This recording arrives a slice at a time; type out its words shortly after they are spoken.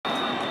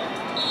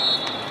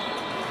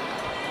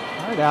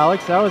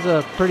Alex. That was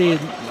a pretty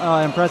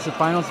impressive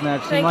finals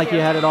match. Seemed like you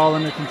had it all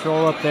under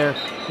control up there.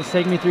 Just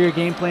take me through your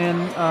game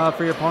plan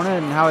for your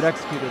opponent and how it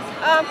executed.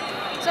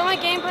 So my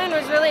game plan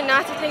was really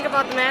not to think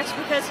about the match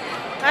because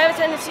I have a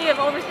tendency of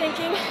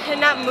overthinking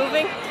and not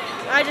moving.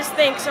 I just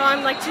think, so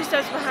I'm like 2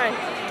 steps behind.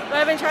 But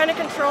I've been trying to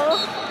control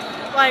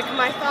like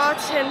my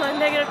thoughts and my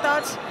negative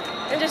thoughts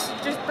and just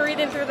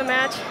breathing through the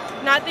match,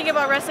 not thinking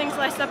about wrestling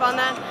until I step on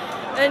that,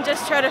 and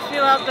just try to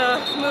feel out the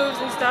moves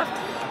and stuff.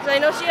 So I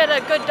know she had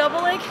a good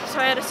double leg, so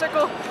I had to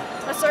circle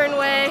a certain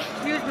way,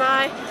 use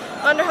my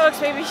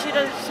underhooks, maybe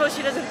so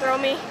she doesn't throw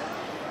me.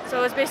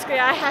 So it's basically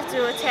I have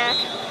to attack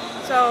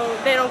so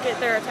they don't get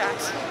their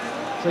attacks.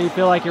 So you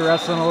feel like you're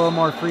wrestling a little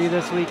more free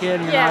this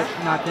weekend? You're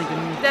not thinking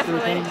through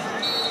things?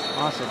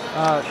 Awesome.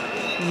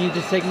 Can you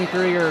just take me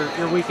through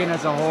your weekend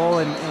as a whole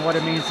and what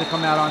it means to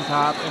come out on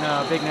top in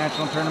a big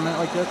national tournament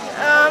like this?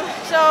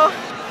 So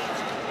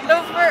the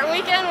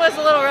weekend was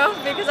a little rough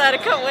because I had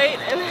to cut weight,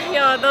 and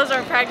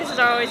practices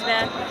are always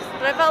bad.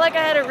 But I felt like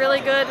I had a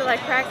really good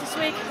practice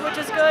week, which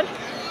is good.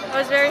 I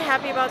was very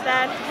happy about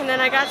that. And then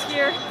I got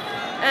here,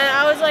 and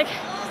I was like,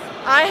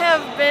 I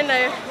have been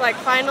a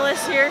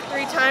finalist here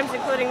 3 times,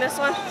 including this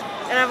one,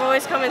 and I've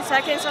always come in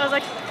second. So I was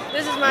like,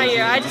 this is my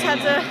year. I just have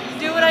to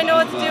do what I know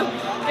what to do,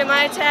 get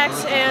my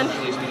attacks, and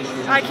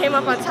I came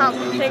up on top.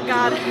 Thank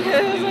God.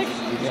 It was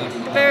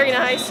very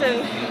nice,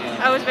 and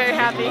I was very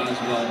happy.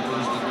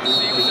 You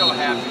seem so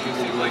happy. You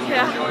seem like you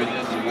enjoyed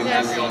this. Are you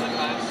happy all the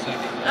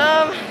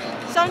time?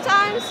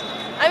 Sometimes.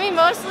 I mean,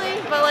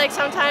 mostly, but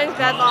sometimes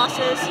bad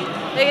losses,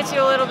 they get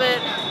you a little bit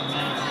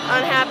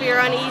unhappy or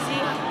uneasy.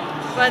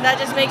 But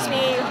that just makes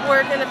me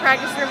work in the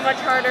practice room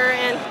much harder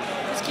and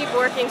just keep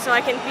working so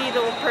I can be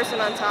the person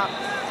on top.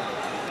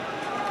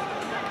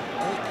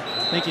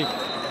 Thank you.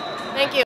 Thank you.